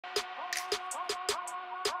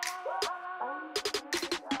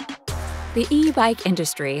The e-bike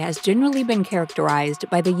industry has generally been characterized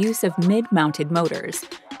by the use of mid-mounted motors.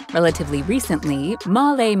 Relatively recently,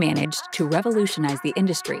 MAHLE managed to revolutionize the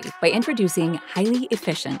industry by introducing highly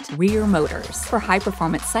efficient rear motors for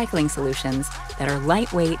high-performance cycling solutions that are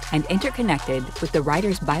lightweight and interconnected with the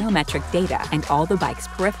rider's biometric data and all the bike's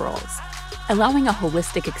peripherals, allowing a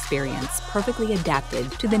holistic experience perfectly adapted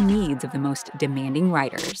to the needs of the most demanding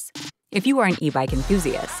riders. If you are an e-bike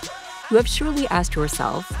enthusiast, you have surely asked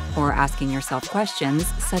yourself, or asking yourself questions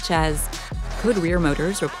such as, could rear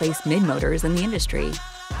motors replace mid-motors in the industry?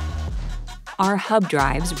 Are hub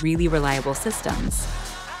drives really reliable systems?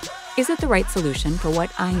 Is it the right solution for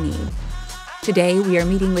what I need? Today, we are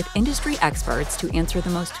meeting with industry experts to answer the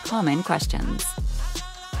most common questions.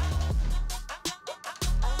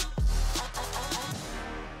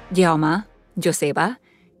 Jaume, Joseba,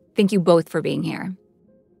 thank you both for being here.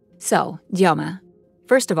 So, Jaume,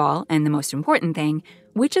 first of all, and the most important thing,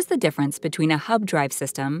 which is the difference between a hub drive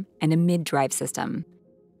system and a mid-drive system?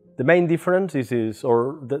 The main difference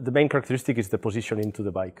the main characteristic is the position into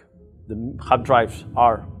the bike. The hub drives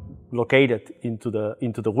are located into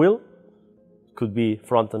the wheel, could be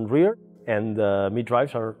front and rear, and the mid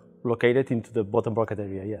drives are located into the bottom bracket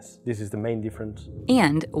area, yes. This is the main difference.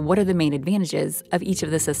 And what are the main advantages of each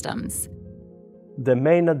of the systems? The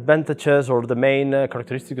main advantages or the main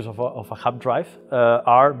characteristics of a hub drive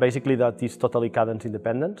are basically that it's totally cadence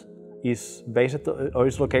independent, is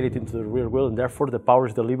located into the rear wheel, and therefore the power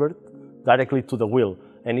is delivered directly to the wheel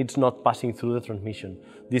and it's not passing through the transmission.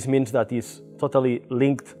 This means that it's totally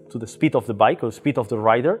linked to the speed of the bike or the speed of the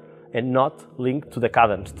rider and not linked to the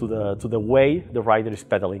cadence, to the way the rider is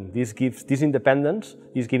pedaling. This independence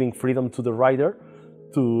is giving freedom to the rider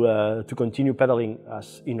to continue pedaling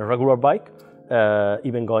as in a regular bike,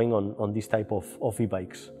 even going on this type of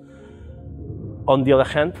e-bikes. On the other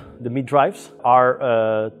hand, the mid-drives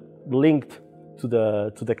are linked to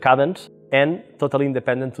the cadence and totally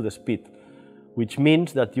independent to the speed, which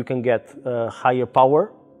means that you can get higher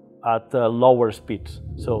power at lower speeds.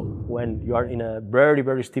 So when you are in a very,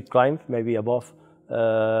 very steep climb, maybe above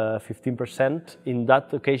 15%, in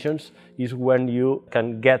that occasions is when you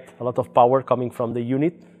can get a lot of power coming from the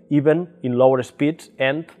unit, even in lower speeds,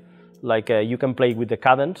 and you can play with the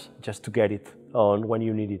cadence just to get it on when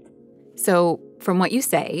you need it. So, from what you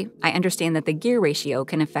say, I understand that the gear ratio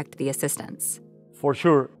can affect the assistance. For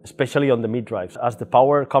sure, especially on the mid-drives. As the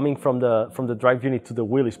power coming from the drive unit to the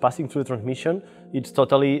wheel is passing through the transmission, it's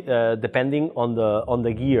totally depending on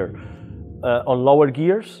the gear. On lower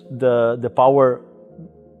gears, the power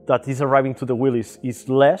that is arriving to the wheel is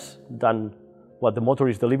less than what the motor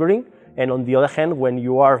is delivering. And on the other hand, when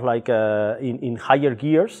you are in higher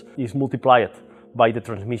gears, is multiplied by the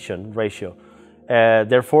transmission ratio.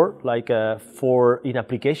 Therefore, in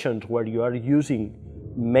applications where you are using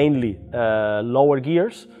mainly lower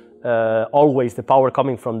gears, always the power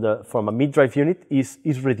coming from a mid-drive unit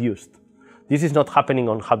is reduced. This is not happening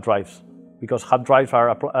on hub drives, because hub drives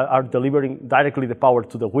are delivering directly the power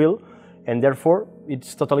to the wheel, and therefore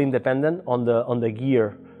it's totally independent on the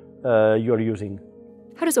gear you are using.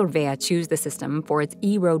 How does Orbea choose the system for its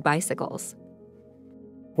e-road bicycles?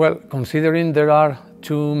 Well, considering there are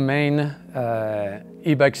two main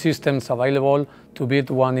e-bike systems available to build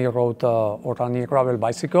one e-road or an e-gravel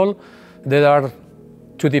bicycle, there are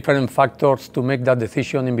two different factors to make that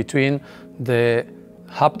decision in between the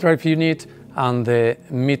hub drive unit and the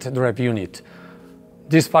mid-drive unit.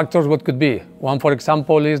 These factors, what could be? One, for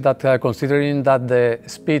example, is that considering that the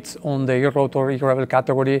speeds on the e-road or e-gravel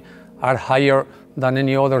category are higher than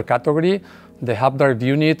any other category, the hub drive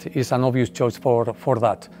unit is an obvious choice for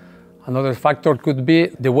that. Another factor could be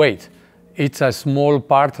the weight. It's a small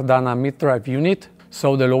part than a mid-drive unit,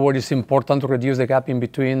 so the lower is important to reduce the gap in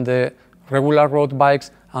between the regular road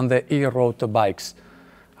bikes and the e-road bikes.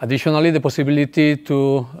 Additionally, the possibility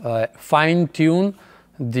to fine-tune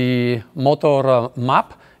the motor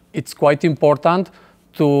map, it's quite important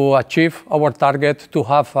to achieve our target to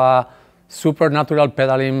have a supernatural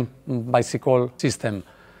pedaling bicycle system.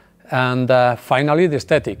 And finally, the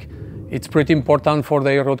aesthetic. It's pretty important for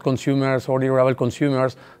the e-road consumers or e-gravel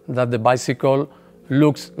consumers that the bicycle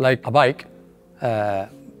looks like a bike,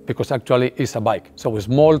 because actually it's a bike. So a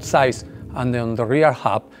small size, and on the rear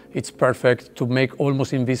hub, it's perfect to make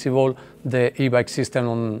almost invisible the e-bike system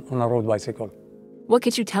on a road bicycle. What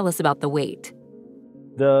could you tell us about the weight?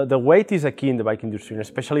 The weight is a key in the bike industry,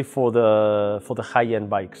 especially for the high-end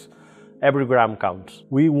bikes. Every gram counts.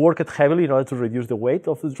 We worked heavily in order to reduce the weight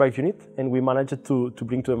of the drive unit, and we managed to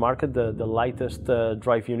bring to the market the lightest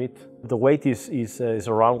drive unit. The weight is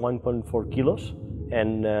around 1.4 kilos,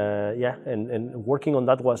 And and working on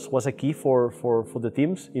that was a key for the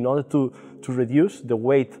teams in order to reduce the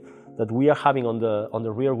weight that we are having on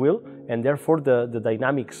the rear wheel, and therefore the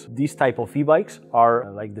dynamics. These type of e-bikes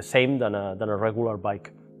are like the same than a regular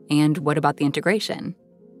bike. And what about the integration?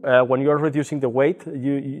 When you are reducing the weight,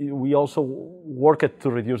 we also worked to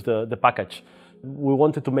reduce the package. We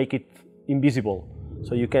wanted to make it invisible,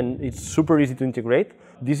 so it's super easy to integrate.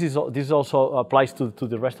 This also applies to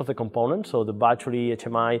the rest of the components, so the battery,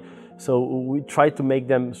 HMI. So we try to make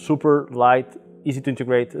them super light, easy to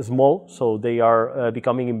integrate, small, so they are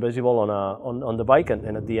becoming invisible on the bike,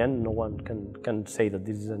 and at the end, no one can say that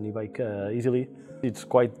this is an e-bike easily. It's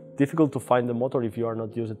quite difficult to find the motor if you are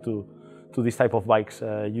not used to this type of bikes.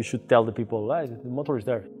 You should tell the people, the motor is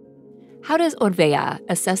there. How does Orbea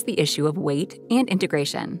assess the issue of weight and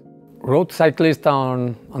integration? Road cyclists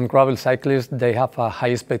and gravel cyclists, they have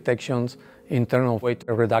high expectations in terms of weight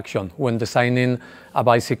reduction when designing a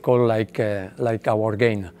bicycle like our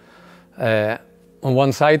Gain. On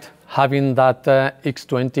one side, having that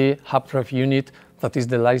X20 hub drive unit that is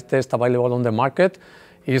the lightest available on the market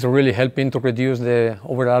is really helping to reduce the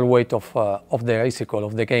overall weight of the bicycle,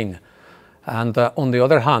 of the Gain. And on the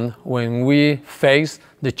other hand, when we face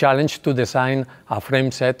the challenge to design a frame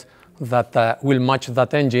set that will match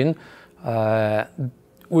that engine,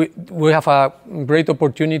 we have a great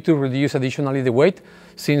opportunity to reduce additionally the weight,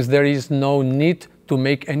 since there is no need to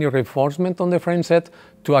make any reinforcement on the frame set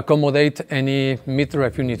to accommodate any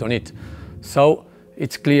mid-drive unit on it. So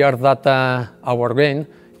it's clear that our Gain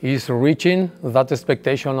is reaching that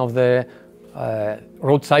expectation of the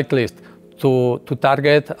road cyclist to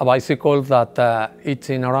target a bicycle that it's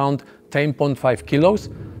in around 10.5 kilos,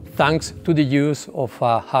 thanks to the use of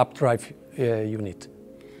a hub drive unit.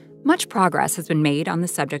 Much progress has been made on the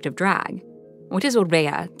subject of drag. What does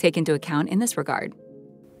Orbea take into account in this regard?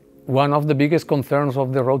 One of the biggest concerns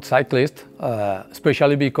of the road cyclist,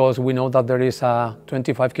 especially because we know that there is a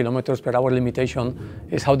 25 kilometers per hour limitation,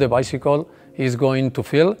 is how the bicycle is going to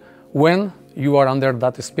feel when you are under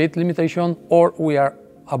that speed limitation or we are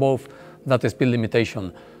above that speed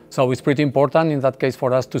limitation. So it's pretty important in that case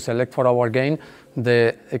for us to select for our Gain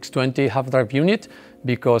the X20 half-drive unit,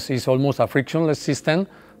 because it's almost a frictionless system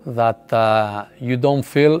that you don't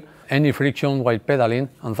feel any friction while pedaling,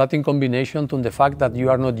 and that in combination to the fact that you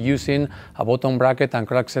are not using a bottom bracket and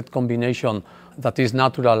crank set combination that is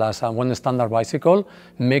natural as one standard bicycle,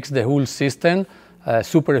 makes the whole system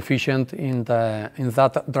super efficient in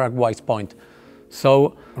that drag-wise point.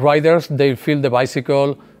 So riders, they feel the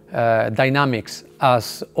bicycle dynamics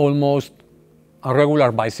as almost a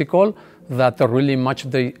regular bicycle that really match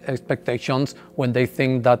the expectations when they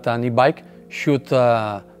think that an e-bike should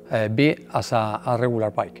be as a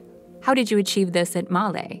regular bike. How did you achieve this at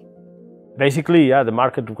MAHLE? Basically, the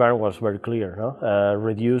market requirement was very clear. No?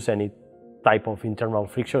 Reduce any type of internal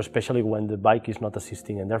friction, especially when the bike is not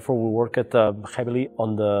assisting, and therefore we worked heavily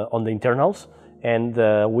on the internals, and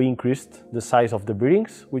we increased the size of the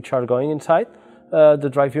bearings which are going inside the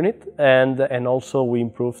drive unit, and also we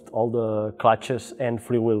improved all the clutches and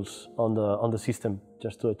freewheels on the system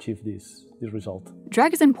just to achieve this result.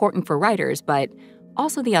 Drag is important for riders, but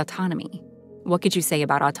also the autonomy. What could you say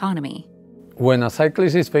about autonomy? When a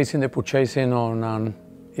cyclist is facing the purchasing on an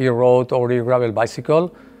e-road or e-gravel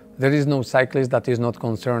bicycle, there is no cyclist that is not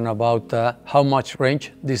concerned about how much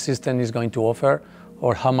range this system is going to offer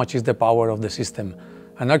or how much is the power of the system.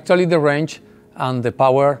 And actually the range and the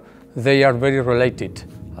power, they are very related.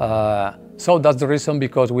 So that's the reason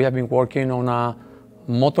because we have been working on a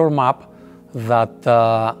motor map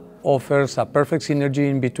that offers a perfect synergy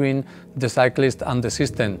in between the cyclist and the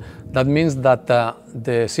system. That means that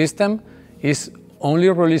the system is only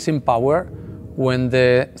releasing power when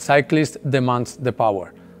the cyclist demands the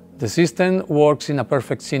power. The system works in a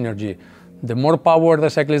perfect synergy. The more power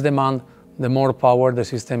the cyclist demands, the more power the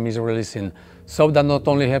system is releasing. So that not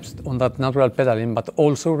only helps on that natural pedaling, but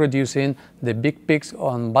also reducing the big peaks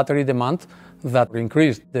on battery demand that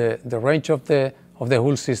increase the range of the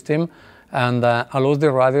whole system and allows the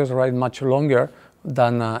riders to ride much longer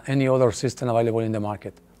than any other system available in the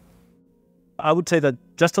market. I would say that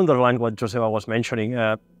just underline what Joseba was mentioning.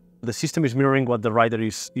 The system is mirroring what the rider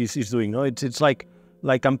is doing. No? It's like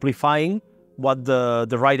amplifying what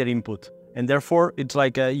the rider input. And therefore, it's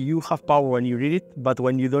like you have power when you need it, but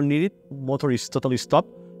when you don't need it, motor is totally stopped,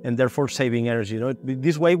 and therefore saving energy. You know,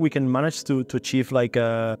 this way we can manage to achieve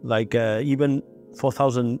even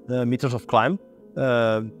 4,000 meters of climb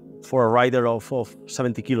for a rider of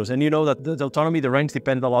 70 kilos. And you know that the autonomy, the range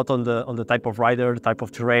depends a lot on the type of rider, type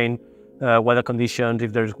of terrain, weather conditions,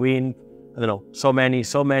 if there's wind. I don't know, so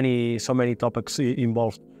many topics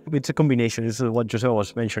involved. It's a combination. This is what José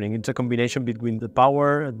was mentioning. It's a combination between the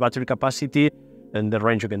power, battery capacity, and the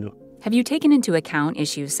range you can do. Have you taken into account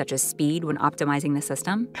issues such as speed when optimizing the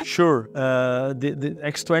system? Sure. The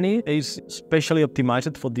X20 is specially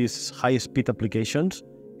optimized for these high-speed applications,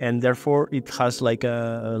 and therefore it has like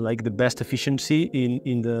the best efficiency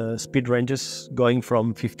in the speed ranges going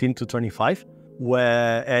from 15 to 25.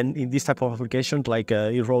 And in this type of applications, like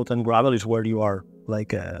road and gravel, is where you are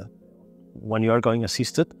when you are going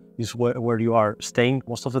assisted, is where you are staying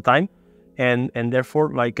most of the time. And therefore,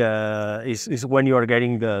 is when you are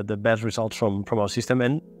getting the best results from our system.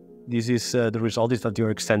 And this is the result is that you're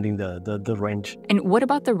extending the range. And what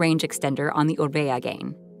about the range extender on the Orbea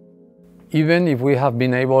Gain? Even if we have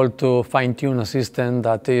been able to fine-tune a system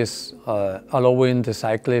that is allowing the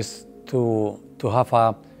cyclists to have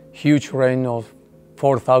a huge range of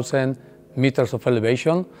 4,000 meters of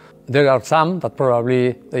elevation, there are some that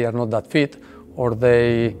probably they are not that fit, or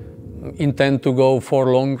they intend to go for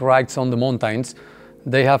long rides on the mountains.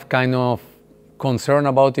 They have kind of concern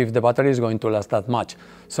about if the battery is going to last that much.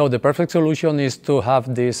 So the perfect solution is to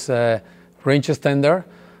have this range extender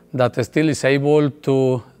that still is able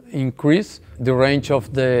to increase the range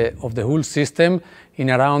of the whole system in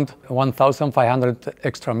around 1,500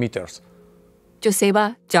 extra meters.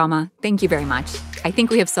 Joseba, Jaume, thank you very much. I think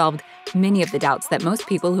we have solved many of the doubts that most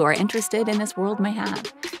people who are interested in this world may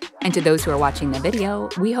have. And to those who are watching the video,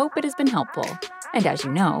 we hope it has been helpful. And as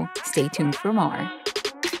you know, stay tuned for more.